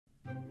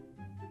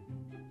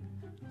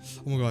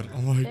Oh my god.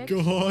 Oh my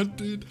god,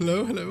 dude.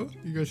 Hello, hello.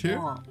 You guys here?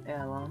 Oh,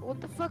 yeah, well. What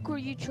the fuck were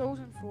you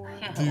chosen for?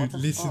 Dude,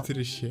 listen to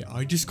this shit.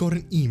 I just got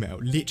an email,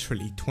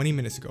 literally 20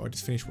 minutes ago. I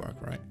just finished work,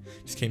 right?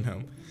 Just came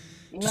home.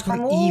 Just got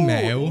an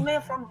email.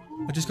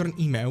 I just got an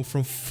email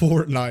from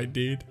Fortnite,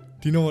 dude.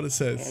 Do you know what it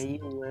says?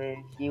 Yeah,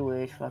 you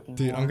wish, fucking.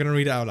 Dude, I'm gonna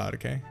read it out loud,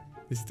 okay?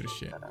 Listen to this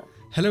shit.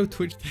 Hello,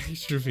 Twitch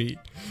texture feed.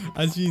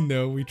 As you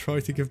know, we try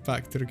to give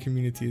back to the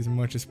community as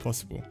much as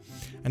possible,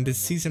 and as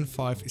season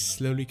 5 is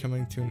slowly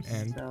coming to an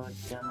end,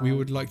 we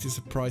would like to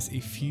surprise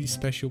a few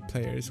special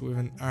players with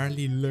an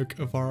early look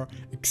of our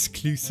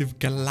exclusive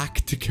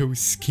Galactico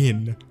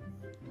skin.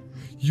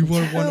 You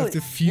are one of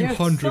the few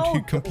hundred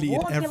who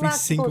completed every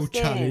single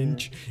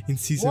challenge in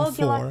season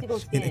 4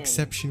 in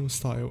exceptional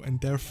style,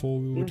 and therefore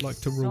we would like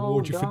to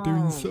reward you for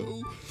doing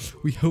so.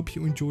 We hope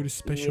you enjoy this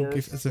special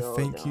gift as a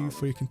thank you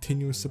for your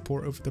continuous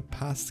support over the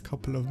past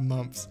couple of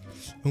months.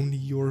 Only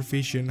your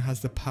vision has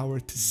the power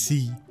to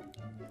see.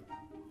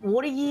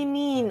 What do you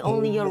mean,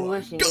 only your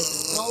vision?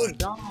 It's so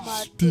dumb.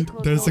 Dude,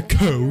 there's a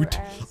code.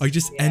 I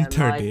just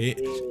entered it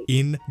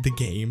in the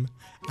game,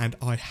 and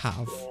I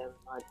have...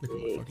 Look at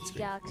my fucking screen.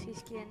 Galaxy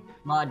skin.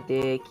 My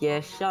dick, yeah,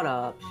 shut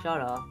up.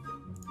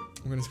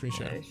 I'm gonna screenshot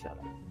Yeah, it. shut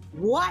up.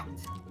 What?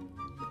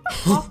 The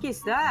fuck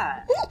is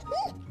that?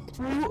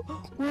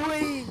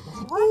 Wait.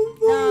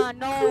 Nah,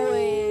 no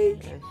way.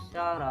 Yeah,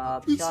 shut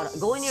up.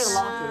 Go in your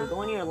locker,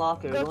 go in your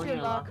locker. Go to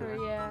your locker,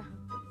 yeah.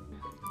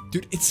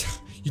 Dude, it's...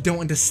 You don't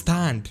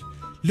understand.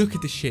 Look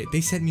at the shit.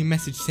 They sent me a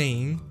message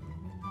saying...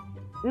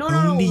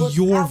 Only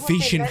your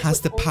vision has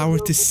the power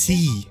to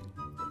see.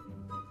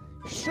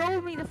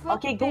 Show me the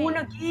fucking Okay, go in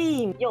a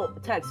game. Yo,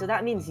 Tech, so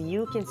that means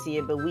you can see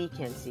it, but we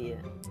can't see it.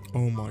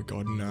 Oh my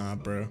god, nah,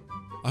 bro.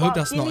 I hope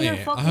that's not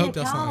it. I hope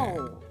that's not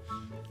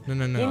it.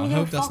 No. I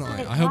hope that's not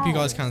it. I hope you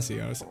guys can see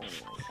us.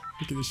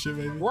 Look at this shit,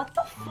 baby. What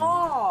the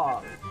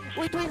fuck?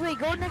 Wait.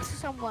 Go next to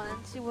someone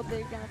and see what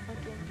they're gonna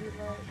fucking do.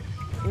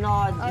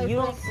 No, you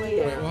don't see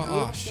it. Wait,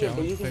 oh shit,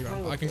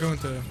 I can go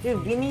into...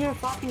 Dude, give me your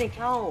fucking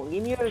account.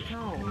 Give me your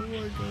account. Oh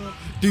my god.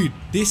 Dude,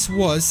 this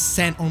was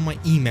sent on my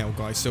email,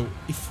 guys. So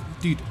if...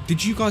 Dude,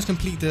 did you guys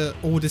complete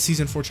all the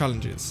season 4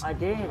 challenges? I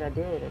did.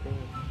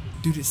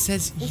 Dude, it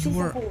says you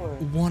were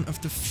one of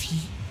the few...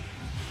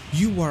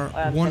 You are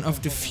one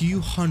of the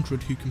few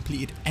hundred who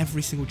completed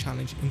every single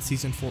challenge in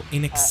season 4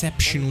 in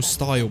exceptional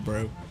style,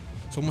 bro.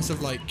 So I must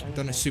have like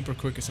done it super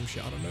quick or some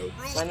shit. I don't know,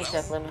 bro. Let me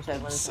check.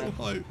 So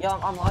hype. Yo,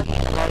 I'm watching.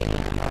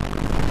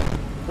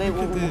 Wait,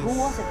 who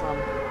was it from?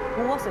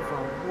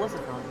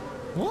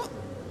 What?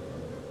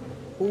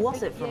 Who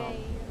was it from?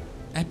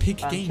 Epic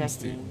Games,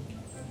 dude.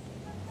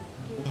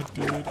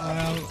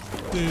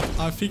 Oh, dude,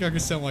 I think I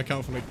could sell my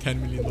account for like $10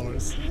 million.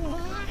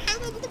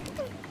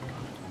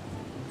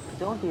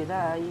 Don't do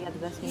that. You got the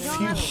best skin. A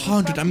few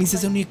hundred. I mean,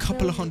 there's only a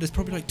couple of hundred. There's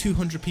probably like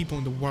 200 people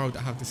in the world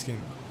that have the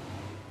skin.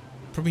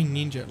 Probably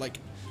Ninja. Like.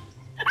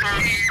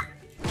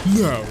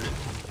 No.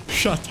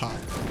 Shut up.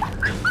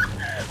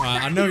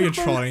 I know you're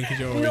trolling because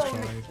you're always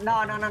trolling.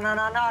 No.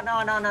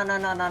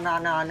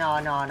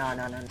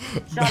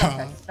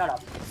 Shut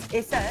up.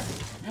 It says,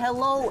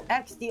 hello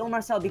XD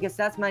Marcel, because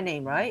that's my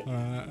name, right?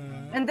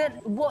 And then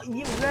what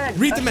you read.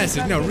 Read the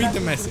message. No, read the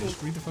message.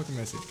 Read the fucking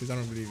message because I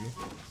don't believe you.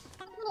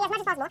 As much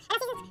as possible. And as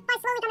season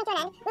 5 slowly coming to an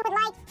end, we would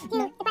like to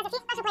surprise a few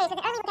special players with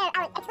an early look at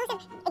our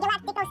exclusive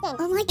Galactico skin.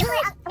 Oh my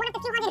god! One of the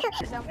 200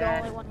 I'm the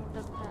only one who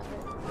doesn't have it.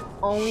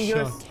 Only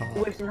your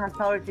vision has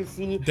power to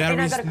see. There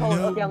is no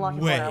okay, I'm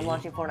launching way. I'm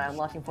launching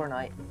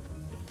Fortnite.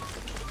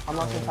 Oh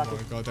my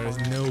god, there is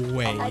no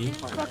way. I didn't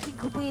fucking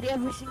complete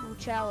every single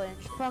challenge.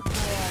 Fuck my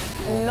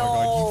life.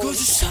 No. You guys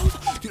are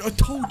so... Dude, I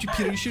told you,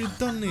 Peter, you should have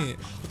done it.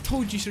 I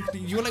told you should have...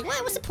 You were like,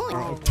 what's the point?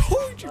 I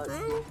told you,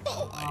 bro.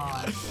 Oh my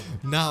god.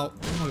 Now,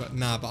 oh my god,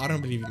 nah, but I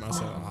don't believe you,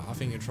 Marcel. I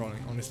think you're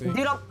trolling, honestly.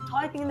 Dude, I'm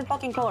typing in the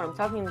fucking code.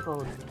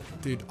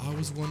 Dude, I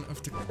was one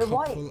of the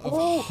couple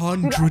of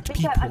 100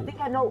 people. I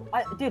think I know.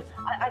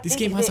 This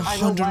game has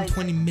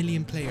 120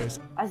 million players.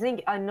 I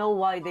think I know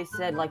why they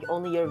said like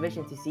only your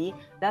vision to see.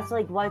 That's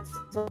like why it's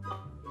so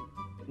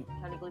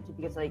kind of glitchy,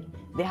 because like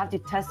they have to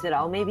test it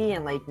out maybe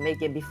and like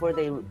make it before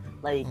they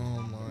like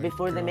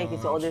they make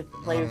it so other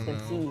players can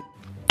see.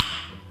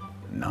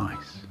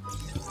 Nice.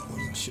 What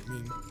does that shit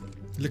mean?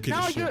 Look at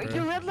this shit, bro.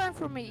 You're redline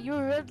for me.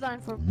 You're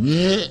redline for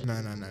me. No.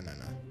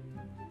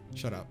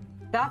 Shut up.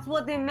 That's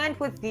what they meant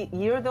with the.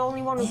 You're the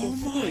only one who can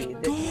see.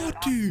 Oh my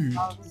god, dude.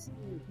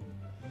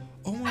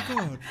 Oh my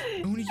god.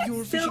 Only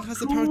your vision has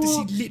the power to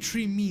see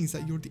literally means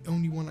that you're the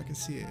only one that can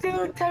see it.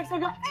 Dude, text, I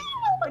got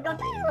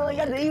the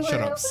email.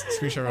 Shut up.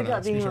 Screenshot right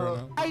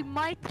now. I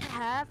might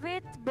have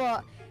it,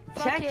 but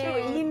check your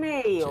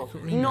email.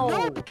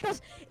 No,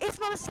 because it's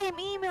not the same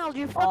email.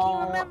 You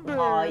fucking remember.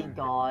 Oh my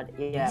god.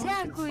 Yeah.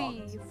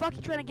 Exactly. You're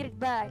fucking trying to get it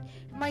back.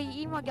 My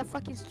email got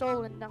fucking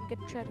stolen. I'm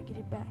gonna try to get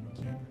it back.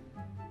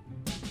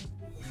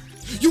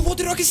 Yo, what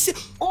did I can see?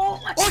 Oh,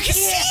 I can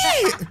see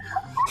it!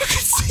 I can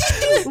see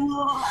it!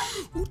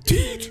 Oh,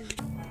 dude!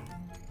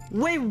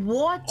 Wait,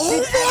 what?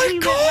 Oh my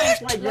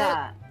god! Like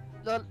that?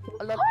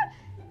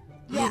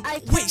 Yeah,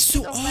 I wait,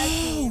 so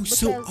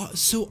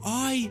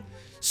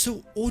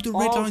So all the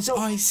red lines so-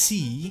 I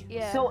see.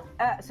 Yeah.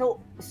 So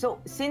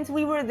since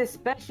we were the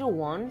special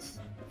ones,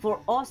 for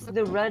us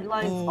the red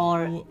lines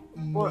are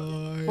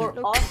for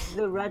us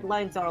the red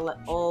lines are like,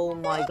 oh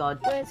my god.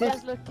 Wait, Since-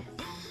 guys, look.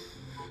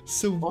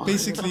 So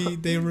basically,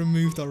 they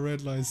removed our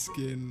red line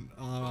skin.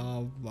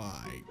 Oh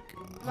my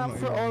god. Not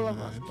for all of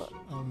us, but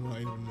I'm not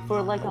even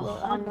for like mad.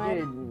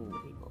 100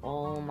 people.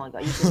 Oh my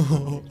god. You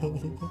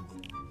can,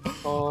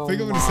 oh I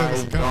think I'm gonna sell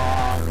this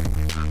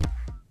account.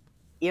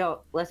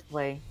 Yo, let's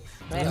play.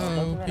 Wait,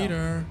 Hello, open it up.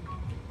 Peter.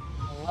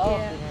 Hello,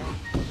 Yeah.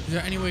 Peter. Is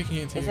there any way you can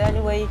get into Is you? there any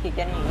way you could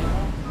get an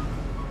email?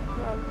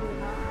 probably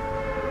not.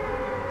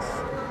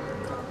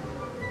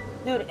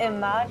 Dude,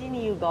 imagine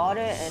you got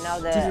it and now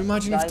the Dude,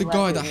 imagine if the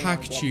guy left that it,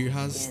 hacked gets you the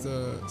has skin.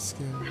 the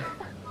skin.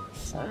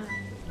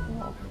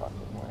 No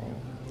fucking way.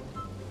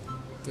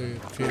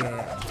 Dude, Peter.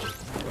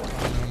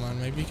 I don't know, man.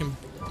 Maybe you can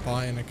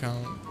buy an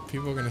account.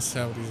 People are gonna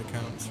sell these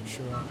accounts for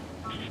sure.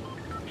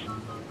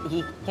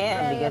 He can't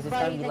Yeah, because it's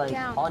buy gonna be an like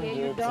account, yeah, you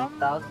hundreds dumb? and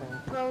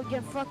thousands. Bro,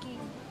 get fucking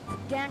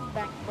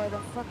gangbanged by the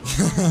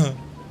fucking.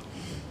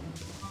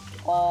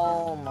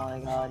 Oh my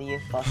god, you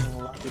fucking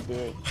lucky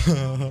dick.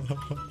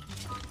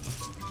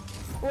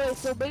 Wait,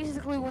 so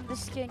basically when the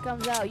skin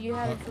comes out, you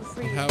have it for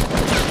free. Help.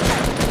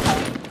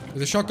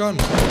 There's a shotgun.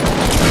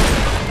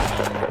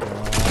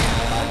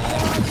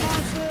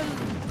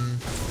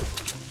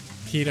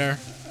 Peter.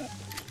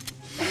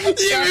 You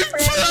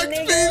fuck,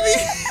 baby.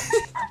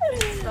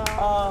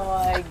 Oh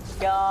my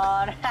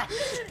god.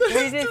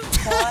 We just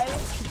tried.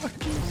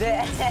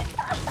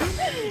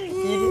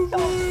 You just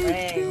got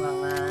framed, my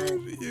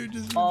man. You're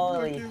just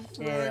Holy fucking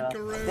shit. flank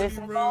around, There's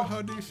bro. no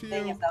How do you thing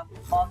feel? is a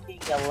fucking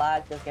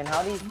Galactico, and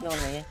how do you feel,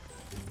 man?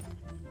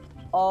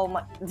 Oh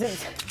my.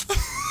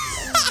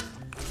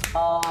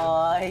 Oh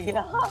my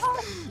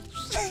god.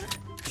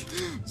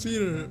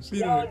 Peter,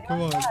 Peter, Yo,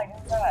 come on. go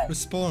back.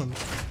 Respond.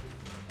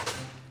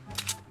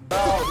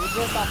 Bro, you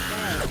just got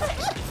framed.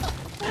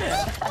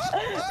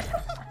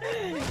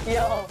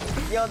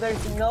 Yo,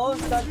 there's no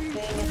such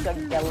thing as a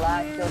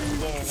Galactico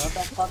skin. What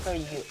the fuck are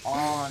you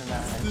on,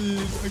 man? Dude,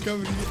 I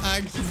can't believe you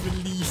actually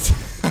believed.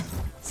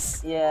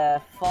 Yeah,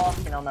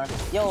 fucking hell, man.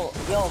 Yo,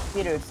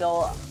 Peter,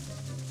 so,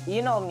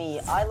 you know me,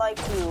 I like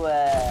to,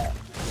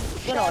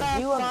 you know,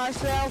 do a...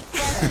 Myself,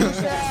 fuck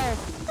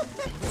yourself.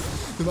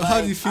 But how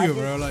do you I feel, just-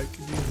 bro? Like,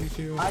 do you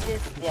feel? I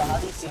just, yeah, how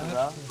do you feel,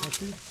 bro?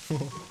 Happy?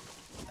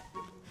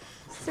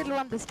 Still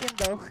want the skin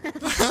though.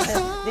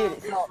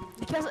 Dude, so,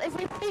 Because if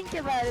we think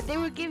about it, they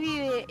would give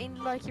you it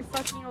in like your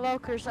fucking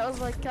locker, so I was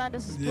like kinda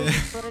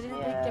suspicious, but I didn't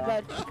Yeah. think about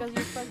it because you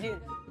fucking...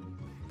 dude,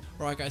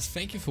 Alright guys,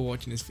 thank you for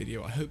watching this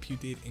video. I hope you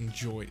did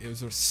enjoy it. It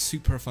was a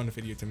super fun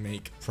video to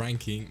make,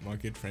 pranking my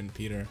good friend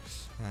Peter.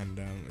 And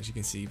as you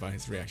can see by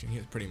his reaction, he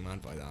was pretty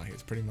mad by that. He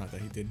was pretty mad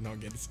that he did not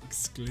get his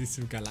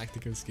exclusive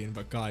Galactico skin.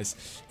 But guys,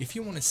 if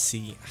you want to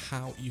see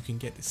how you can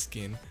get the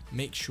skin,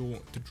 make sure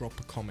to drop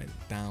a comment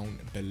down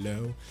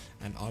below.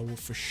 And I will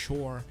for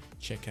sure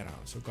check it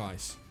out. So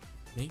guys,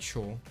 make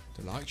sure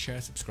to like,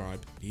 share,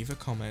 subscribe, leave a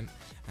comment,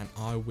 and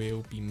I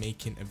will be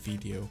making a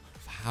video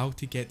of how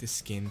to get the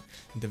skin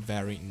in the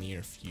very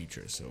near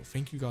future. So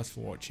thank you guys for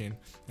watching,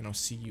 and I'll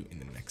see you in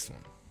the next one.